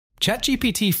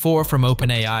ChatGPT 4 from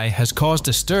OpenAI has caused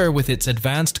a stir with its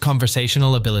advanced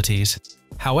conversational abilities.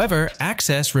 However,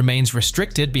 access remains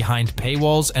restricted behind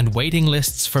paywalls and waiting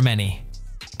lists for many.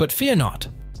 But fear not,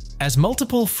 as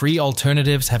multiple free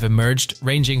alternatives have emerged,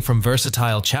 ranging from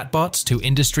versatile chatbots to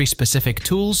industry-specific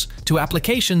tools to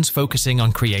applications focusing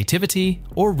on creativity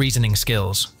or reasoning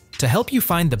skills. To help you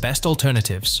find the best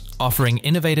alternatives, offering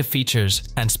innovative features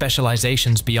and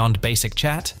specializations beyond basic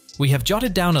chat, we have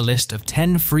jotted down a list of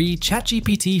 10 free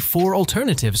ChatGPT 4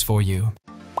 alternatives for you.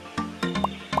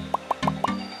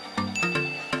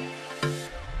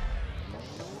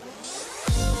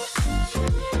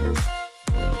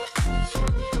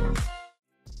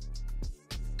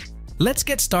 Let's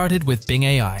get started with Bing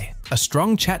AI, a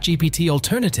strong ChatGPT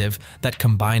alternative that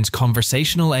combines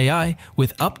conversational AI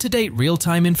with up-to-date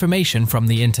real-time information from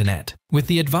the internet. With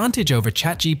the advantage over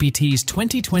ChatGPT's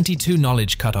 2022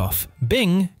 knowledge cutoff,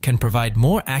 Bing can provide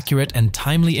more accurate and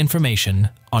timely information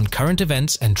on current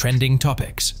events and trending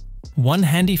topics. One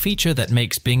handy feature that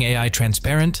makes Bing AI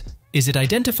transparent is it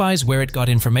identifies where it got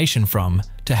information from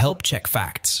to help check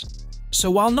facts.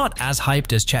 So while not as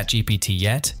hyped as ChatGPT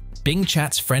yet, Bing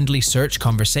Chat's friendly search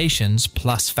conversations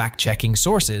plus fact-checking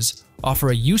sources offer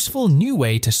a useful new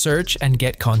way to search and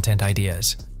get content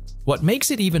ideas. What makes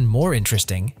it even more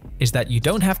interesting is that you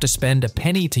don't have to spend a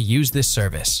penny to use this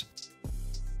service.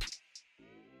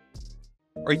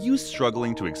 Are you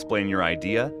struggling to explain your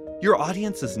idea? Your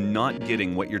audience is not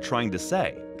getting what you're trying to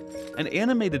say. An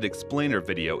animated explainer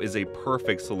video is a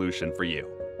perfect solution for you.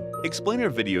 Explainer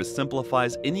video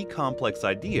simplifies any complex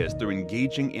ideas through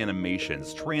engaging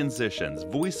animations, transitions,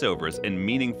 voiceovers, and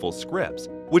meaningful scripts,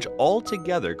 which all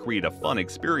together create a fun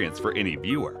experience for any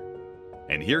viewer.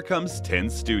 And here comes 10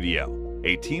 Studio,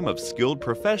 a team of skilled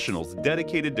professionals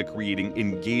dedicated to creating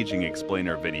engaging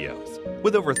explainer videos.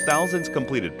 With over thousands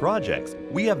completed projects,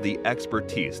 we have the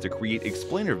expertise to create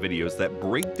explainer videos that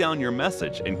break down your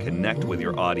message and connect with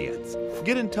your audience.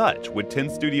 Get in touch with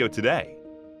 10 Studio today.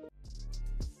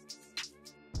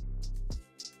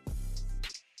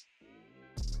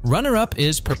 Runner-up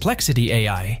is Perplexity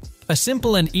AI, a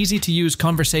simple and easy-to-use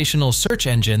conversational search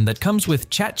engine that comes with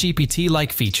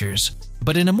ChatGPT-like features,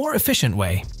 but in a more efficient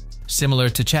way. Similar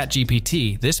to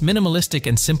ChatGPT, this minimalistic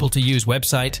and simple-to-use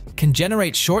website can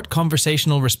generate short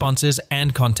conversational responses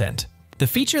and content. The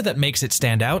feature that makes it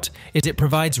stand out is it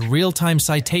provides real-time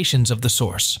citations of the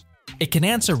source. It can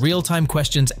answer real-time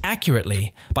questions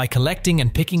accurately by collecting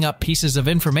and picking up pieces of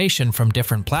information from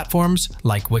different platforms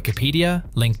like Wikipedia,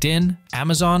 LinkedIn,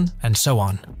 Amazon, and so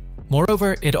on.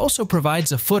 Moreover, it also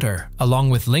provides a footer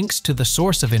along with links to the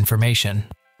source of information.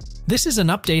 This is an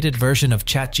updated version of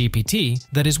ChatGPT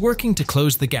that is working to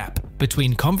close the gap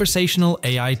between conversational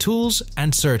AI tools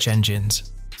and search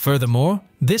engines. Furthermore,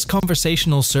 this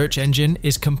conversational search engine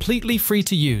is completely free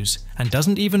to use and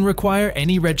doesn't even require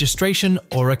any registration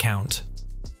or account.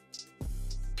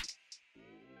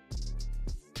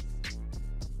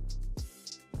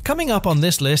 Coming up on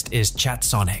this list is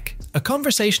ChatSonic, a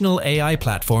conversational AI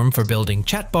platform for building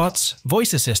chatbots,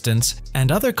 voice assistants,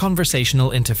 and other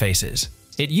conversational interfaces.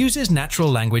 It uses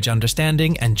natural language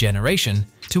understanding and generation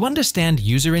to understand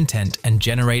user intent and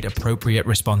generate appropriate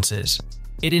responses.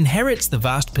 It inherits the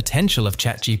vast potential of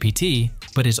ChatGPT,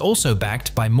 but is also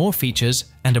backed by more features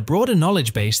and a broader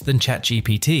knowledge base than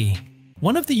ChatGPT.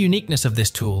 One of the uniqueness of this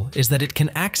tool is that it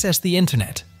can access the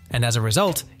internet, and as a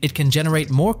result, it can generate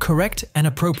more correct and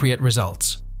appropriate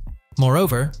results.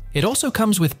 Moreover, it also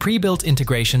comes with pre-built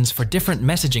integrations for different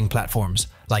messaging platforms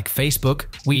like Facebook,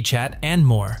 WeChat, and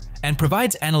more, and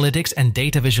provides analytics and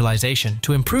data visualization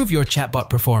to improve your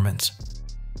chatbot performance.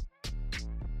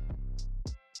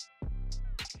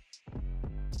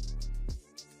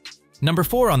 Number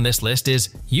 4 on this list is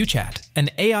Uchat,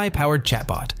 an AI-powered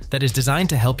chatbot that is designed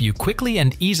to help you quickly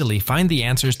and easily find the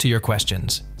answers to your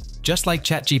questions. Just like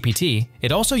ChatGPT,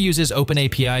 it also uses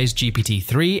OpenAI's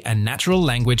GPT-3 and natural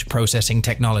language processing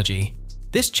technology.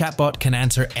 This chatbot can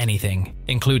answer anything,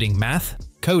 including math,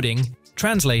 coding,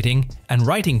 translating, and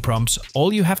writing prompts.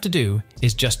 All you have to do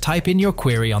is just type in your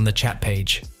query on the chat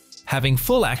page. Having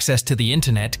full access to the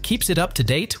internet keeps it up to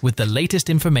date with the latest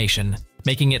information,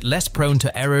 making it less prone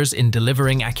to errors in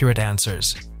delivering accurate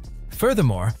answers.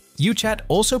 Furthermore, Uchat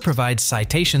also provides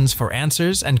citations for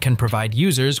answers and can provide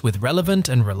users with relevant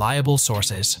and reliable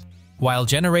sources. While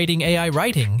generating AI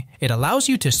writing, it allows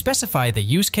you to specify the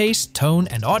use case, tone,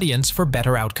 and audience for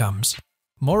better outcomes.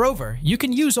 Moreover, you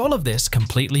can use all of this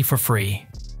completely for free.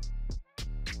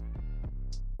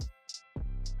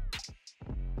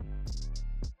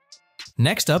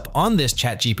 Next up on this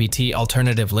ChatGPT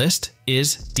alternative list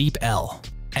is DeepL,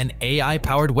 an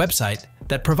AI-powered website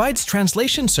that provides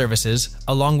translation services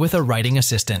along with a writing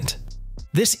assistant.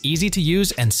 This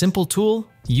easy-to-use and simple tool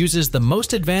uses the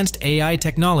most advanced AI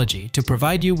technology to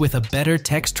provide you with a better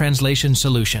text translation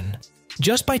solution.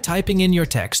 Just by typing in your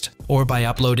text, or by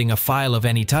uploading a file of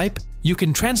any type, you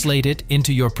can translate it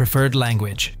into your preferred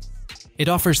language. It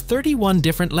offers 31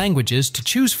 different languages to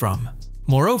choose from.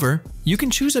 Moreover, you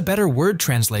can choose a better word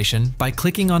translation by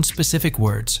clicking on specific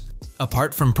words.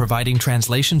 Apart from providing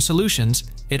translation solutions,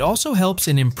 it also helps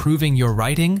in improving your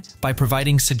writing by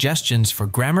providing suggestions for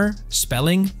grammar,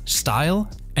 spelling, style,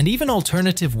 and even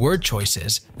alternative word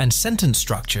choices and sentence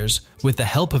structures with the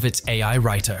help of its AI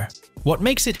writer. What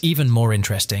makes it even more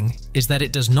interesting is that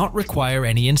it does not require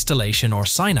any installation or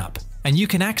sign-up, and you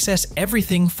can access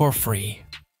everything for free.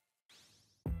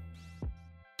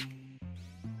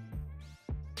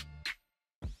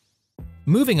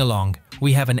 Moving along,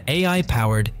 we have an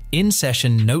AI-powered,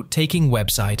 in-session note-taking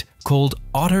website called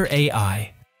Otter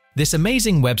AI. This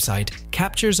amazing website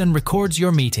captures and records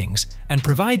your meetings and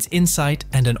provides insight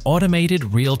and an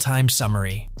automated real-time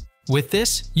summary. With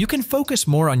this, you can focus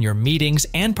more on your meetings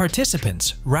and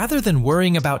participants rather than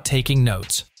worrying about taking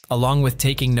notes. Along with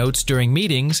taking notes during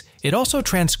meetings, it also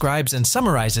transcribes and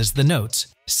summarizes the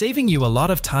notes, saving you a lot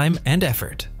of time and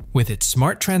effort. With its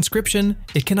smart transcription,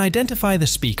 it can identify the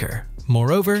speaker.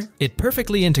 Moreover, it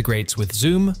perfectly integrates with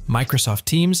Zoom, Microsoft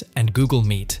Teams, and Google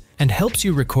Meet, and helps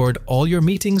you record all your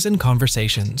meetings and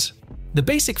conversations. The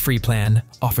basic free plan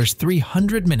offers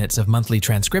 300 minutes of monthly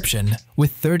transcription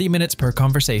with 30 minutes per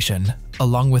conversation,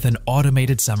 along with an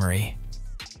automated summary.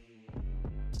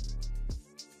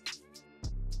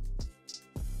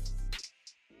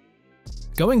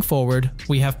 Going forward,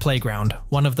 we have Playground,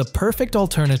 one of the perfect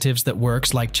alternatives that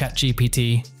works like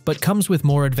ChatGPT, but comes with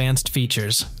more advanced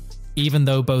features. Even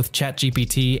though both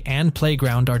ChatGPT and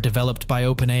Playground are developed by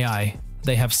OpenAI,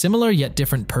 they have similar yet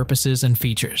different purposes and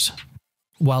features.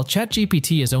 While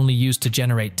ChatGPT is only used to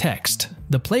generate text,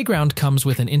 the Playground comes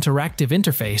with an interactive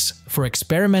interface for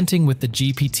experimenting with the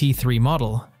GPT-3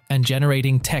 model and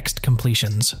generating text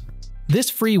completions. This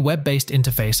free web-based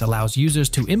interface allows users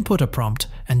to input a prompt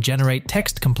and generate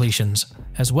text completions,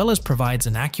 as well as provides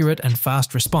an accurate and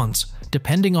fast response,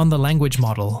 depending on the language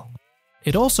model.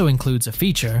 It also includes a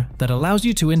feature that allows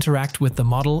you to interact with the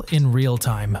model in real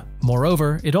time.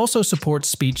 Moreover, it also supports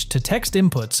speech-to-text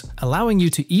inputs, allowing you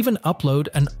to even upload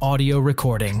an audio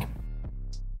recording.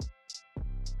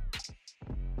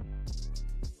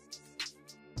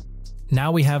 Now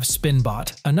we have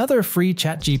Spinbot, another free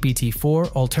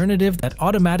ChatGPT-4 alternative that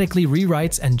automatically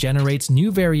rewrites and generates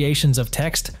new variations of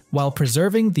text while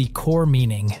preserving the core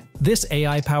meaning. This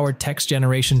AI-powered text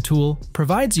generation tool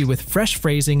provides you with fresh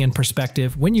phrasing and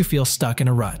perspective when you feel stuck in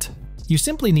a rut. You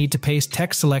simply need to paste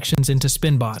text selections into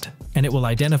Spinbot, and it will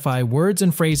identify words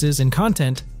and phrases in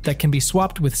content that can be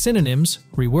swapped with synonyms,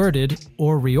 reworded,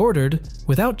 or reordered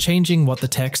without changing what the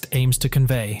text aims to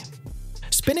convey.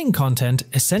 Spinning content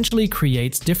essentially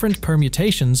creates different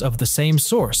permutations of the same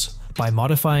source by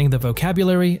modifying the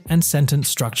vocabulary and sentence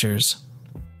structures.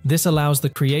 This allows the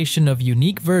creation of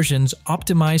unique versions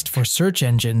optimized for search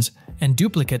engines and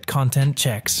duplicate content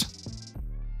checks.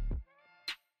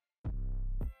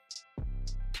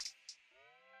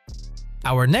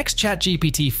 Our next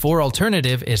ChatGPT-4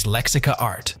 alternative is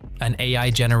LexicaArt, an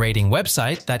AI-generating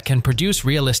website that can produce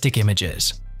realistic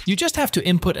images. You just have to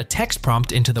input a text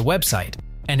prompt into the website,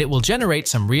 and it will generate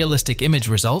some realistic image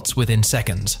results within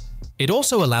seconds. It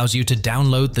also allows you to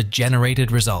download the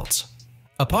generated results.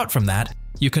 Apart from that,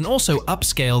 you can also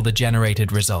upscale the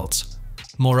generated results.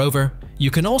 Moreover,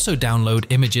 you can also download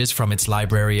images from its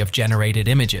library of generated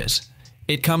images.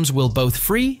 It comes with both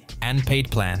free and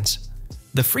paid plans.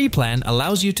 The free plan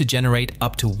allows you to generate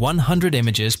up to 100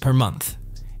 images per month.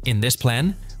 In this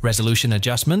plan, resolution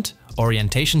adjustment,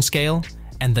 orientation scale,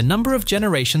 and the number of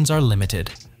generations are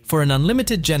limited. For an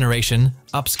unlimited generation,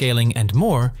 upscaling, and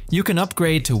more, you can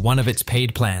upgrade to one of its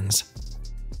paid plans.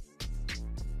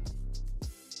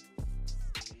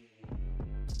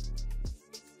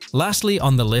 Lastly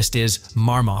on the list is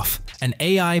Maroff, an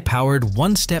AI-powered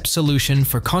one-step solution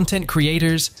for content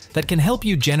creators that can help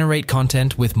you generate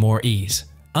content with more ease.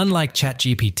 Unlike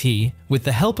ChatGPT, with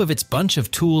the help of its bunch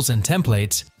of tools and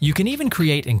templates, you can even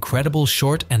create incredible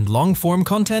short and long-form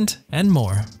content and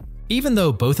more. Even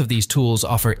though both of these tools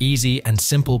offer easy and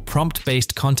simple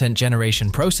prompt-based content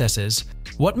generation processes,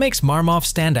 what makes Maroff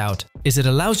stand out is it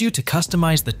allows you to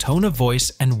customize the tone of voice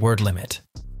and word limit.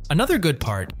 Another good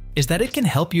part is that it can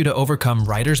help you to overcome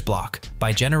writer's block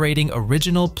by generating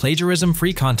original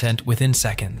plagiarism-free content within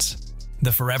seconds.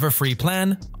 The forever free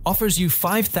plan offers you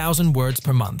 5,000 words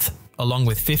per month, along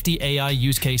with 50 AI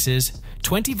use cases,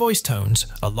 20 voice tones,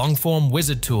 a long-form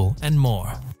wizard tool, and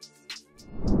more.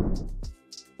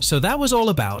 So that was all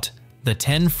about the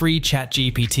 10 free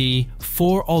ChatGPT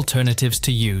 4 alternatives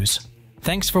to use.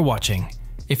 Thanks for watching.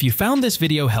 If you found this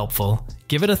video helpful,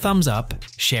 give it a thumbs up,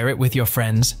 share it with your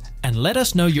friends, and let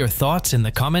us know your thoughts in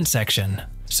the comment section.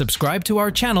 Subscribe to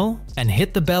our channel and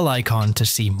hit the bell icon to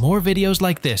see more videos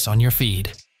like this on your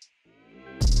feed.